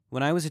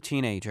When I was a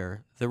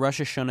teenager, the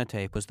Rosh Hashanah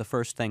tape was the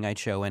first thing I'd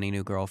show any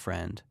new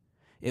girlfriend.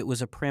 It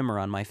was a primer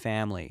on my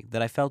family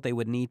that I felt they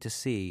would need to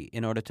see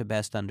in order to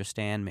best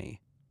understand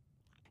me.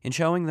 In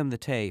showing them the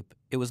tape,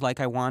 it was like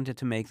I wanted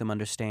to make them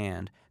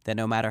understand that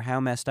no matter how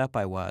messed up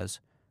I was,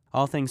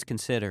 all things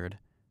considered,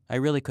 I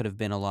really could have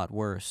been a lot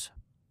worse.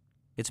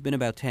 It's been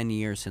about 10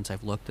 years since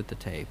I've looked at the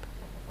tape.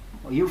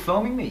 Are you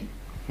filming me?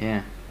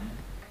 Yeah.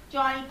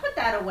 Johnny, put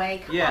that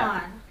away. Come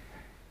on.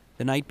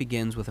 The night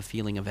begins with a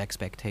feeling of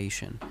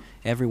expectation,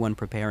 everyone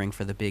preparing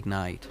for the big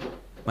night.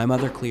 My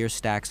mother clears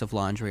stacks of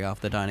laundry off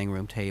the dining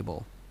room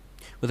table.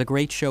 With a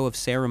great show of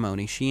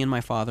ceremony, she and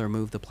my father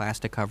move the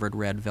plastic-covered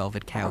red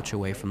velvet couch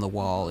away from the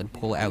wall and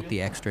pull out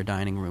the extra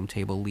dining room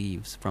table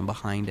leaves from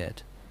behind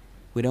it.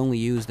 We'd only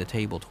use the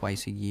table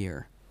twice a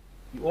year.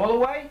 You all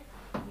away?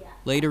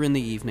 Later in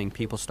the evening,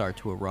 people start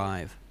to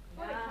arrive.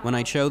 When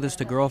I'd show this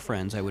to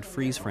girlfriends, I would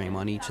freeze frame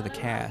on each of the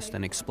cast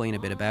and explain a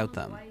bit about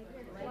them.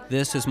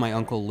 "This is my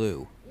Uncle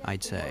Lou,"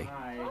 I'd say.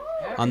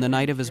 On the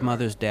night of his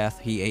mother's death,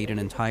 he ate an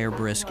entire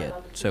brisket,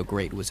 so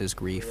great was his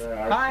grief.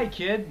 Hi,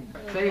 kid.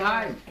 Say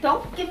hi.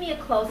 Don't give me a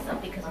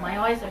close-up because my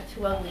eyes are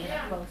too ugly in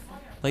a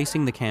close-up.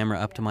 Placing the camera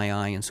up to my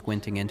eye and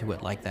squinting into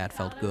it like that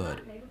felt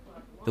good.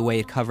 The way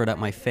it covered up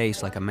my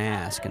face like a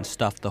mask and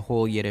stuffed the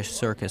whole Yiddish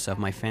circus of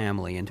my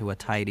family into a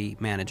tidy,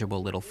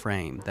 manageable little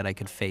frame that I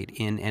could fade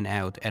in and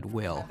out at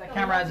will. That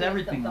camera has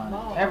everything on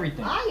it.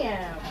 Everything. I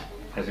am.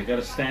 Has it got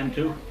a stand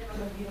too?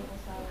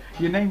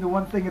 You named the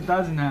one thing it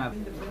doesn't have.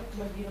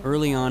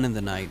 Early on in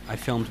the night, I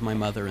filmed my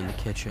mother in the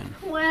kitchen.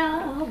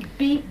 Well,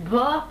 beep,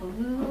 bop,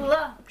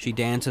 She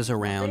dances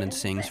around and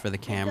sings for the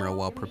camera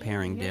while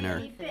preparing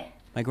dinner.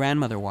 My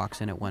grandmother walks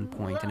in at one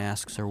point and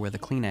asks her where the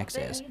Kleenex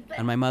is,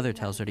 and my mother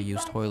tells her to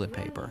use toilet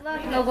paper.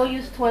 No, go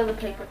use toilet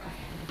paper.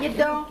 You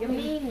don't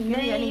mean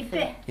me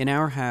anything. In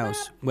our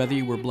house, whether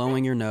you were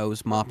blowing your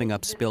nose, mopping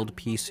up spilled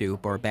pea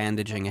soup, or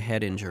bandaging a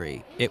head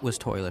injury, it was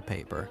toilet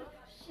paper.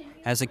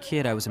 As a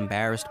kid, I was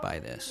embarrassed by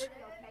this.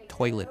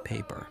 Toilet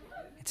paper.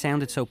 It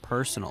sounded so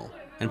personal,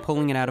 and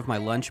pulling it out of my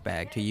lunch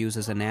bag to use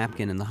as a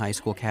napkin in the high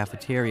school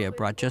cafeteria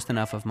brought just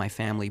enough of my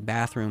family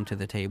bathroom to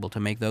the table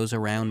to make those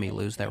around me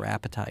lose their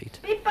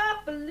appetite.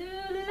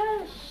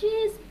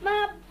 She's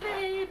my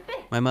baby.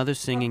 My mother's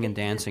singing and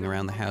dancing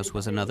around the house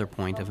was another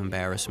point of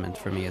embarrassment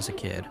for me as a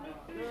kid.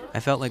 I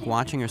felt like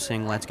watching her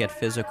sing Let's Get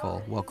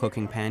Physical while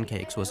cooking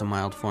pancakes was a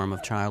mild form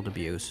of child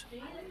abuse.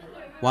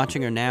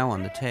 Watching her now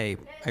on the tape,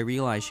 I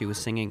realized she was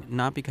singing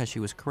not because she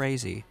was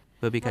crazy,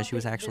 but because she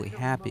was actually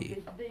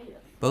happy.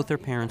 Both her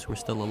parents were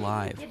still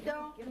alive,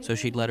 so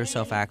she'd let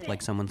herself act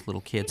like someone's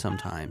little kid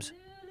sometimes.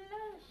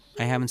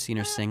 I haven't seen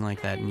her sing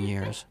like that in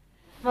years.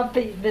 My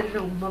baby,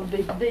 my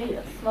baby,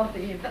 my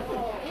baby.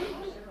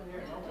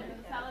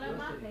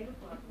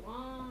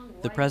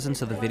 The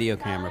presence of the video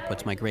camera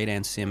puts my great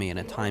Aunt Simi in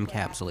a time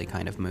capsule-y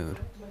kind of mood.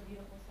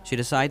 She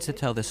decides to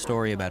tell this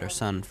story about her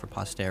son for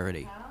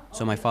posterity,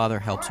 so my father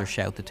helps her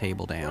shout the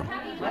table down.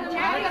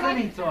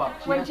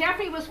 When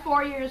Jeffrey was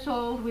 4 years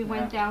old, we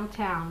went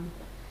downtown,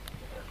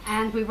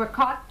 and we were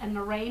caught in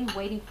the rain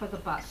waiting for the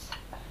bus.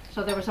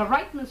 So there was a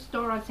Reitman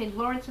store on St.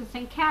 Lawrence and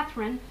St.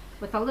 Catherine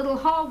with a little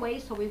hallway,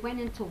 so we went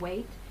in to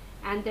wait,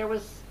 and there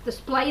was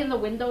display in the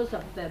windows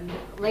of the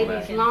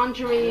ladies'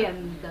 lingerie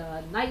and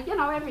night, you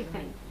know,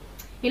 everything.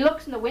 He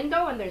looks in the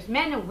window, and there's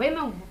men and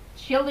women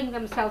shielding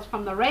themselves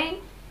from the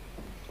rain.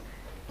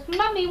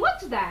 "Mummy,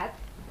 what's that?"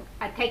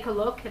 I take a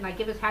look, and I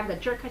give his hand a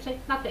jerk. I say,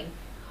 "Nothing."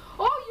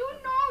 "Oh,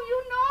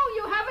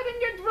 you have it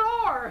in your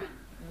drawer."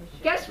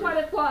 Guess what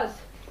it was?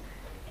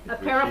 A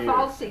pair of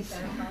falsies.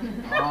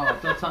 Oh, I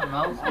thought something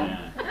else.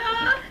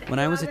 When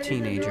I was a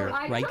teenager,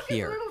 right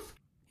here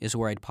is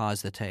where I'd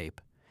pause the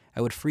tape.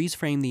 I would freeze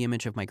frame the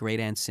image of my great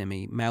Aunt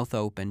Simi, mouth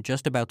open,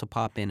 just about to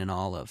pop in an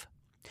olive.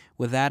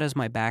 With that as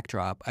my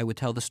backdrop, I would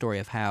tell the story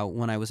of how,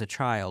 when I was a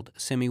child,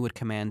 Simi would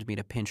command me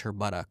to pinch her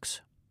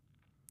buttocks.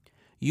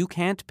 "You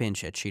can't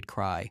pinch it," she'd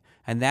cry,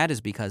 "and that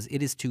is because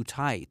it is too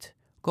tight.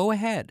 Go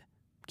ahead.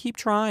 Keep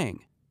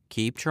trying.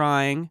 Keep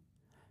trying,"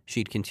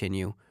 she'd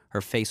continue,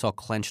 her face all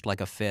clenched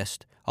like a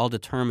fist, all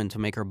determined to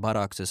make her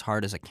buttocks as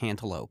hard as a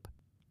cantaloupe.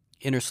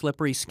 In her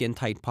slippery,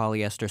 skin-tight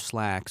polyester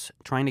slacks,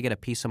 trying to get a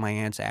piece of my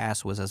aunt's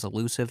ass was as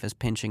elusive as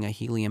pinching a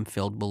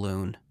helium-filled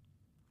balloon.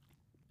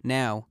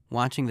 Now,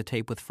 watching the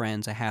tape with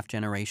friends a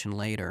half-generation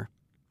later,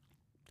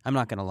 I'm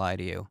not going to lie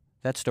to you,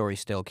 that story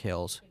still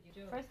kills.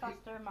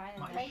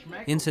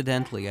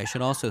 Incidentally, I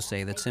should also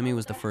say that Simi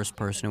was the first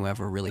person who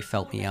ever really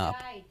felt me up.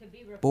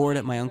 Bored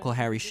at my Uncle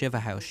Harry's Shiva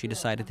house, she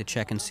decided to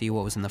check and see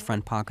what was in the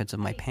front pockets of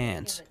my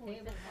pants.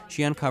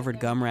 She uncovered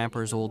gum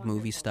wrappers, old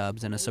movie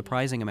stubs, and a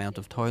surprising amount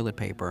of toilet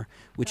paper,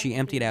 which she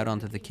emptied out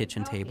onto the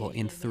kitchen table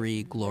in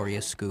 3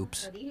 glorious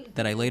scoops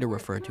that I later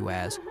referred to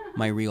as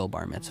my real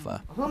bar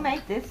mitzvah. Who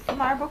made this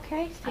marble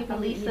cake?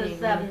 Lisa's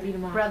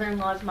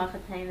brother-in-law's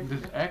machatena.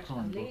 This is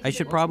excellent. I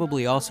should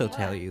probably also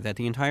tell you that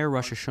the entire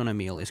Rosh Hashanah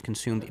meal is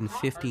consumed in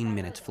 15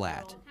 minutes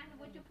flat.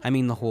 I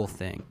mean the whole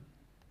thing.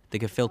 The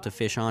gefilte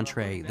fish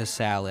entree, the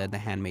salad, the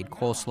handmade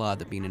coleslaw,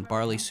 the bean and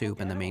barley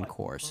soup, and the main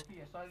course.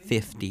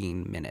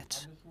 15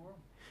 minutes.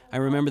 I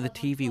remember the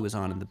TV was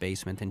on in the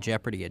basement and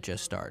Jeopardy had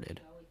just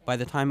started. By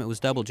the time it was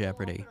Double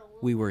Jeopardy,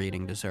 we were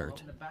eating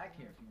dessert.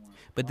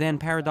 But then,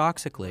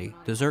 paradoxically,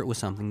 dessert was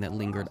something that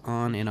lingered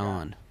on and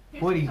on.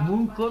 Boy, these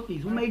moon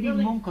cookies. Who made these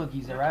moon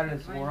cookies? They're out of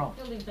this world.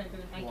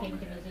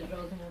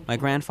 My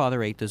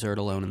grandfather ate dessert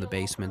alone in the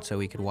basement so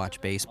he could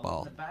watch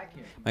baseball.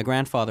 My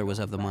grandfather was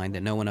of the mind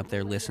that no one up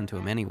there listened to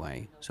him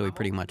anyway, so he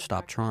pretty much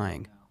stopped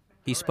trying.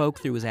 He spoke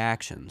through his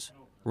actions.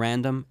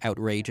 Random,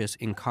 outrageous,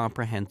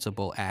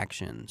 incomprehensible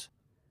actions.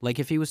 Like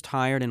if he was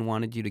tired and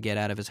wanted you to get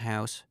out of his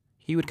house,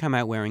 he would come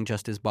out wearing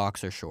just his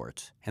boxer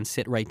shorts and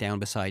sit right down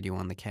beside you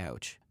on the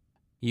couch.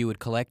 You would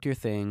collect your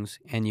things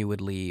and you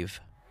would leave.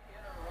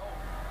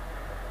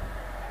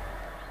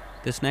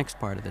 This next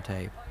part of the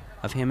tape,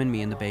 of him and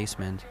me in the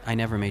basement, I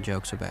never made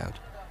jokes about.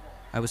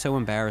 I was so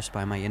embarrassed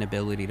by my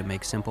inability to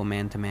make simple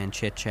man-to-man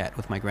chit-chat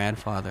with my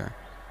grandfather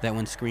that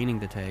when screening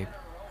the tape,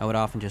 I would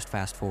often just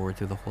fast-forward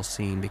through the whole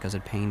scene because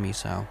it pained me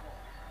so.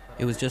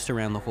 It was just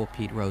around the whole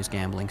Pete Rose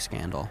gambling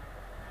scandal.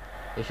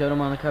 They showed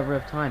him on the cover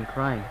of Time,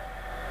 crying.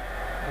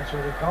 That's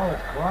what they call it,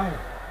 crying.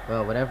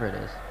 Well, whatever it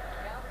is.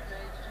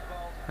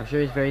 I'm sure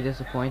he's very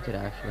disappointed,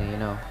 actually, you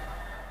know.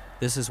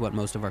 This is what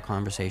most of our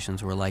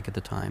conversations were like at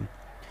the time.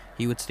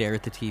 He would stare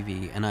at the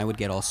TV, and I would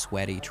get all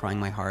sweaty, trying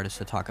my hardest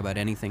to talk about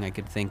anything I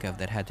could think of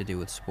that had to do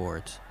with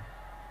sports.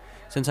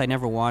 Since I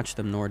never watched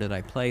them, nor did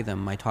I play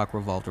them, my talk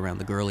revolved around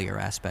the girlier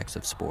aspects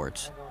of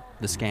sports.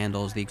 The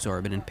scandals, the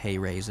exorbitant pay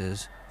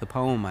raises, the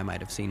poem I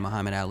might have seen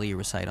Muhammad Ali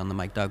recite on the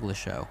Mike Douglas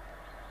show.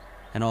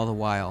 And all the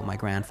while, my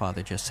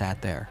grandfather just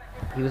sat there.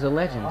 He was a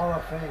legend. Hall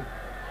of Fame.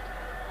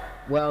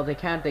 Well, they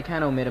can't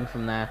omit him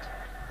from that.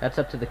 That's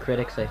up to the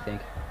critics, I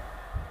think.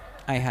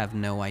 I have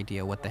no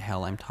idea what the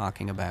hell I'm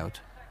talking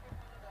about.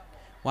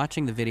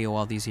 Watching the video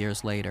all these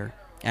years later,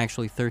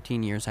 actually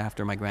 13 years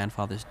after my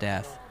grandfather's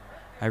death,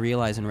 I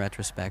realize in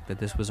retrospect that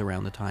this was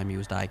around the time he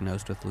was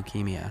diagnosed with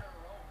leukemia.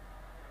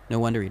 No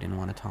wonder he didn't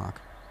want to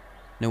talk.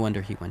 No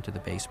wonder he went to the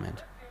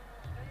basement.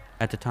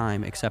 At the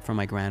time, except for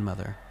my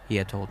grandmother, he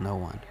had told no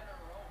one.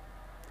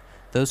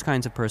 Those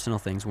kinds of personal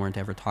things weren't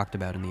ever talked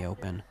about in the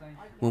open.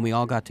 When we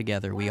all got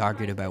together, we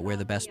argued about where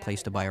the best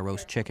place to buy a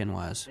roast chicken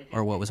was,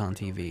 or what was on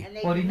TV.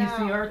 Well, did you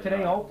see her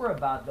today, Oprah,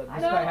 about this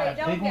guy had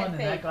a big one and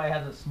that guy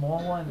has a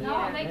small one?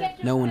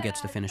 No one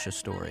gets to finish a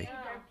story.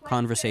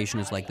 Conversation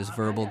is like this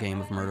verbal game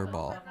of murder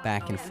ball,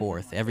 back and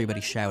forth,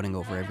 everybody shouting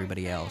over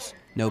everybody else,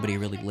 nobody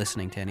really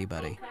listening to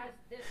anybody.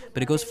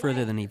 But it goes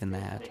further than even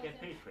that.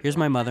 Here's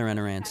my mother and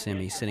her Aunt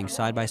Simi sitting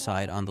side by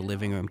side on the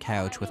living room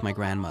couch with my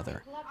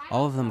grandmother,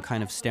 all of them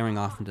kind of staring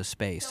off into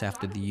space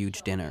after the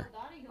huge dinner.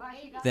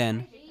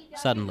 Then,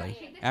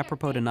 suddenly,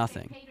 apropos to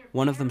nothing,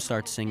 one of them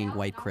starts singing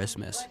White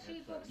Christmas.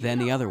 Then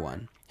the other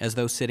one, as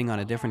though sitting on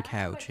a different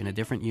couch in a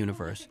different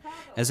universe,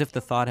 as if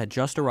the thought had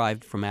just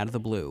arrived from out of the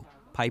blue,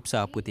 pipes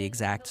up with the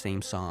exact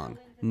same song,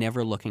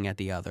 never looking at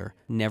the other,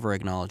 never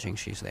acknowledging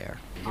she's there.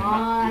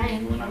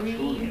 I'm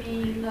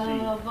dreaming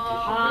of a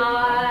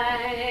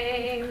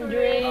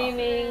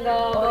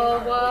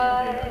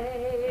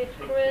white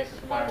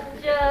Christmas,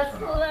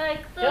 just like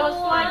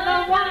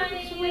the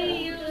ones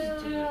we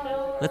used to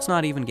know. Let's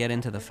not even get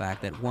into the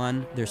fact that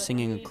 1, they're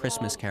singing a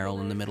Christmas carol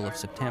in the middle of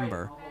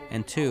September,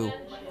 and 2,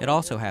 it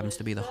also happens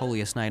to be the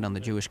holiest night on the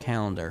Jewish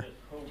calendar.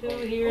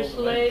 To hear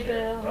sleigh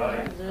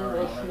bells in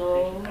the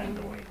snow.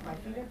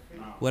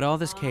 What all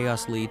this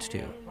chaos leads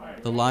to,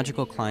 the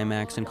logical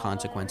climax and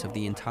consequence of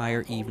the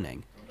entire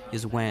evening,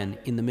 is when,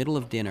 in the middle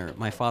of dinner,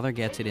 my father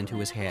gets it into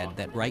his head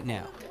that right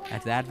now,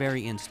 at that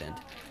very instant,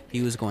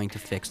 he was going to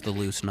fix the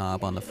loose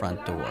knob on the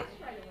front door.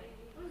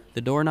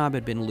 The doorknob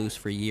had been loose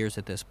for years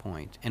at this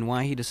point, and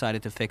why he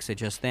decided to fix it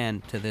just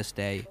then, to this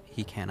day,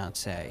 he cannot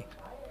say.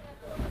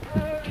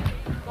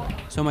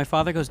 So my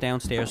father goes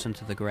downstairs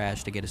into the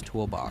garage to get his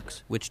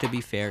toolbox, which to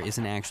be fair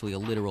isn't actually a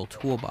literal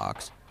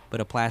toolbox,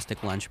 but a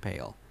plastic lunch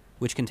pail,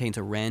 which contains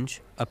a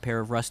wrench, a pair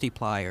of rusty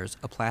pliers,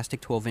 a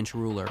plastic 12-inch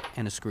ruler,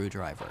 and a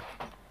screwdriver.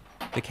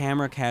 The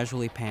camera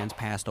casually pans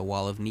past a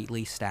wall of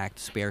neatly stacked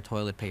spare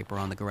toilet paper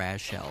on the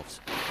garage shelves.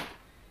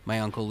 My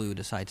Uncle Lou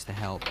decides to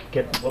help.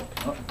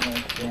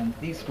 Damn,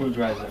 these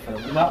screwdrivers are for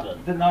no,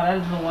 that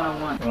isn't the one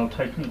I want. Well,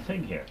 tighten the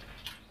thing here.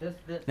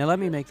 Now let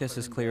me make this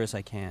as clear as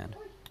I can.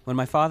 When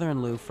my father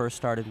and Lou first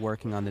started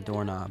working on the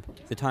doorknob,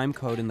 the time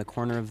code in the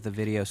corner of the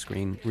video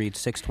screen reads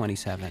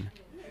 6:27.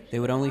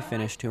 They would only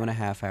finish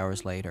 2.5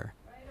 hours later,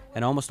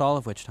 and almost all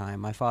of which time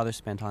my father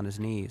spent on his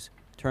knees,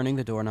 turning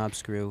the doorknob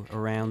screw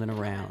around and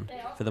around,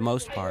 for the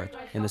most part,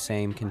 in the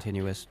same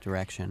continuous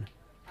direction.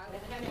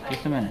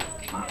 Just a minute.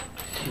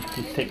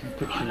 Just taking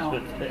pictures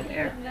with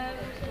it.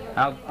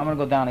 I'm gonna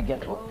go down and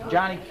get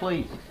Johnny,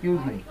 please,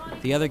 excuse me.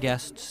 The other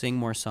guests sing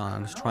more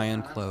songs, try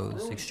on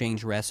clothes,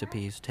 exchange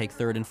recipes, take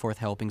 3rd and 4th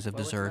helpings of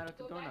dessert,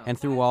 and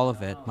through all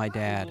of it, my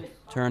dad,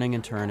 turning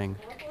and turning,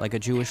 like a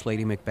Jewish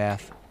Lady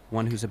Macbeth,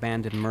 one who's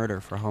abandoned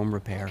murder for home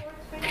repair.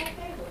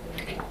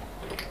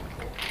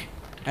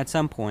 At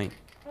some point,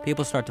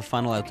 people start to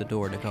funnel out the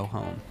door to go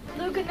home.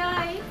 Lou, good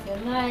night.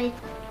 Good night.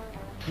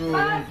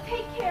 Buzz,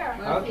 take care.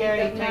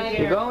 Okay, take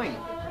care. You're going?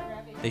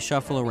 They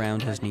shuffle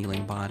around his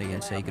kneeling body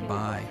and say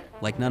goodbye,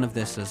 like none of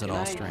this is at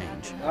all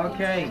strange.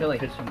 Okay.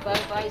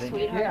 Bye-bye,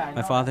 sweetheart.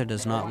 My father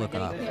does not look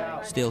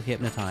up, still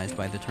hypnotized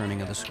by the turning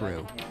of the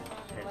screw.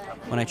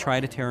 When I try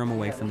to tear him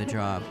away from the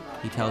job,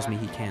 he tells me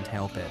he can't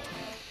help it.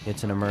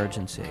 It's an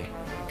emergency.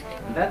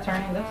 That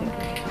turning, that's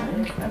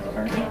interesting. That's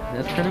turning.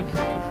 That's turning?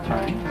 It's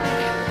turning.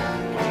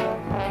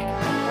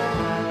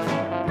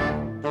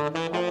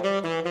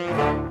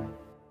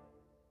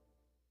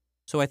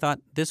 So I thought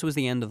this was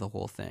the end of the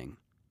whole thing.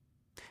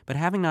 But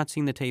having not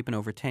seen the tape in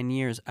over 10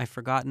 years, I've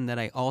forgotten that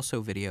I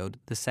also videoed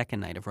the second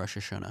night of Rosh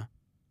Hashanah.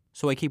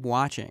 So I keep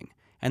watching,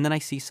 and then I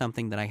see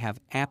something that I have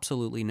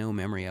absolutely no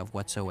memory of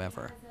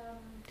whatsoever.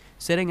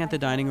 Sitting at the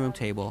dining room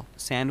table,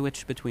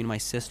 sandwiched between my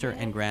sister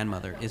and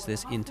grandmother, is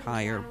this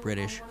entire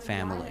British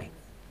family.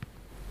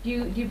 Do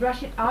you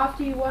brush it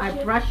after you wash it?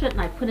 I brush it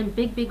and I put in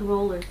big, big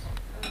rollers.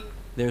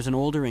 There's an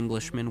older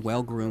Englishman,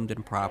 well-groomed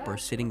and proper,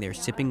 sitting there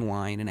sipping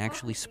wine and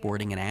actually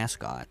sporting an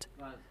ascot.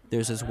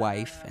 There's his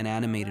wife, an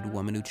animated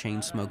woman who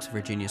chain smokes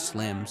Virginia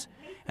Slims,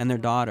 and their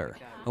daughter,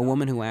 a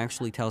woman who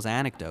actually tells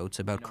anecdotes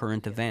about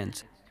current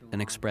events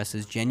and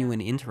expresses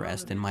genuine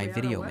interest in my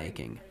video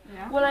making.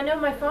 Well, I know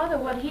my father,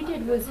 what he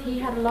did was he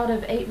had a lot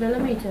of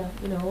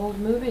 8mm, old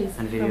movies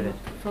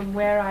from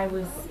where I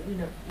was,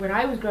 when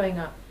I was growing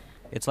up.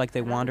 It's like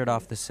they wandered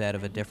off the set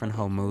of a different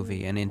home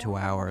movie and into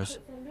ours.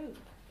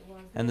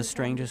 And the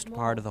strangest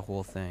part of the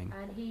whole thing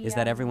is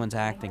that everyone's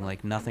acting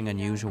like nothing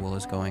unusual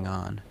is going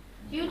on.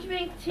 Do you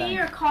drink tea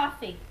or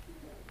coffee?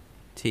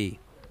 Tea.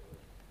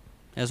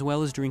 As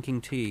well as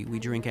drinking tea, we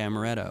drink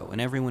amaretto,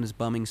 and everyone is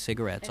bumming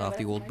cigarettes off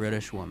the old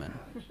British woman.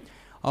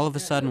 All of a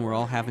sudden, we're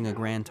all having a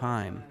grand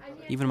time.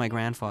 Even my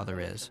grandfather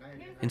is.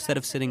 Instead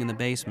of sitting in the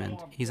basement,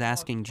 he's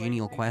asking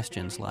genial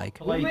questions like,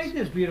 Who made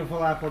this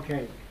beautiful apple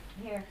cake?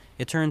 Here.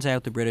 It turns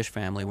out the British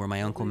family were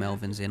my Uncle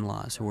Melvin's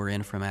in-laws who were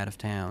in from out of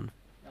town.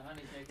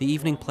 The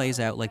evening plays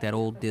out like that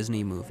old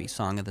Disney movie,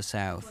 Song of the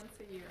South.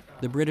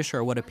 The British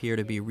are what appear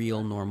to be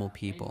real, normal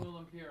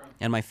people.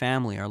 And my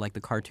family are like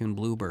the cartoon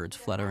bluebirds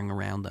fluttering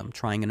around them,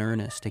 trying in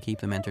earnest to keep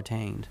them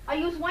entertained. I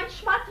use 1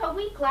 schmuck a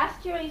week.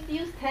 Last year I used to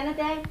use 10 a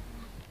day.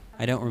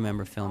 I don't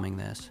remember filming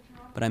this,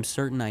 but I'm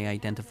certain I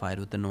identified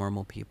with the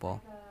normal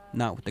people,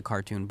 not with the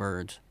cartoon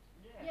birds.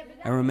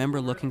 I remember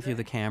looking through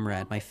the camera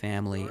at my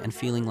family and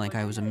feeling like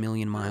I was a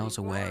million miles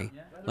away,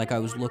 like I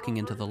was looking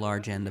into the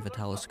large end of a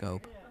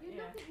telescope.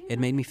 It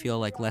made me feel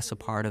like less a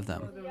part of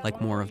them, like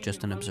more of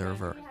just an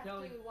observer.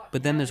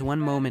 But then there's one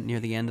moment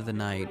near the end of the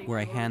night where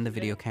I hand the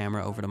video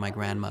camera over to my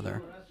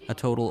grandmother, a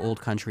total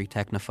old country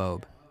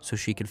technophobe, so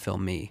she could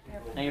film me.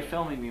 Now you're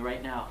filming me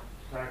right now.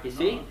 You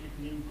see?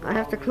 I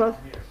have to close.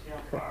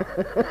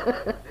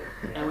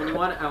 And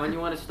when you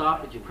want to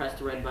stop it, you press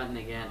the red button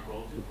again.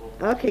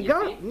 Okay,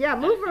 go. Yeah,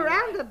 move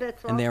around a bit.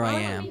 And there I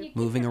am,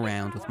 moving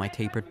around with my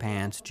tapered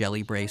pants,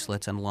 jelly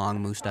bracelets, and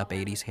long moosed-up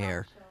 80s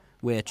hair,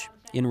 which,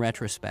 in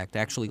retrospect,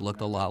 actually looked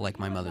a lot like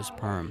my mother's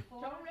perm.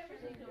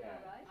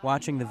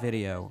 Watching the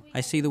video,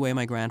 I see the way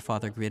my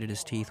grandfather gritted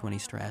his teeth when he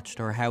stretched,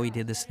 or how he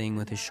did this thing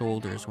with his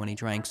shoulders when he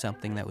drank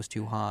something that was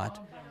too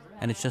hot,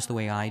 and it's just the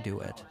way I do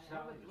it.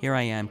 Here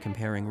I am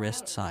comparing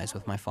wrist size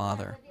with my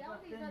father.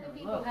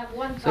 Look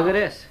at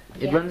this.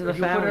 It runs in the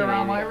family,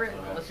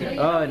 maybe.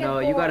 Oh no,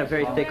 you got a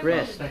very thick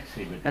wrist.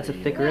 That's a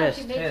thick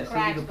wrist.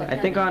 I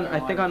think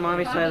on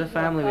mommy's side of the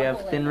family we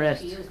have thin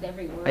wrists.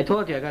 I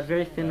told you I got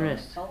very thin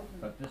wrists.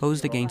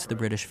 Posed against the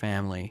British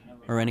family,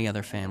 or any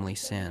other family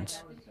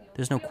since,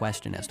 there's no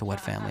question as to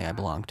what family I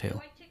belong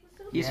to.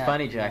 He's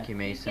funny, Jackie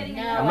Mason.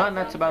 I'm not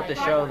nuts about the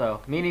show, though.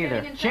 Me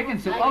neither. Chicken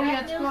soup. Oh,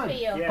 yeah, it's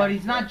good. But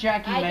he's not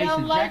Jackie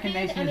Mason. Jackie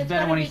Mason is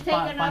better when he's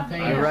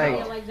spontaneous. You're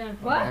right.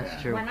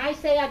 That's true. When I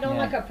say I don't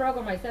like a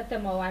program, I said to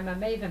him, oh, I'm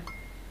amazing.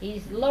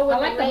 He's lower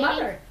than the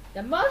mother.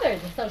 The mother,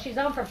 so she's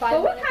on for 5 minutes.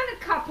 But what kind of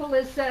couple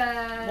is,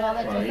 Well,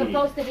 it's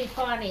supposed to be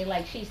funny,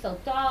 like she's so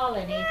tall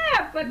and he's...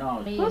 Yeah, but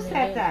who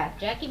said that?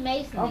 Jackie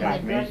Mason. Oh,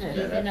 Jackie Mason.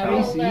 He's in a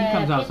old, He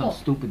comes out some pickle.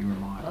 stupid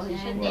remarks.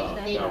 And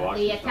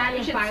the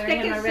Italian should fired stick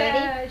him his,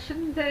 already.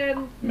 shouldn't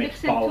mix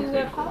Mixed into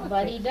politics. politics.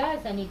 But he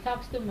does, and he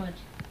talks too much.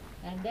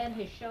 And then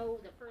his show...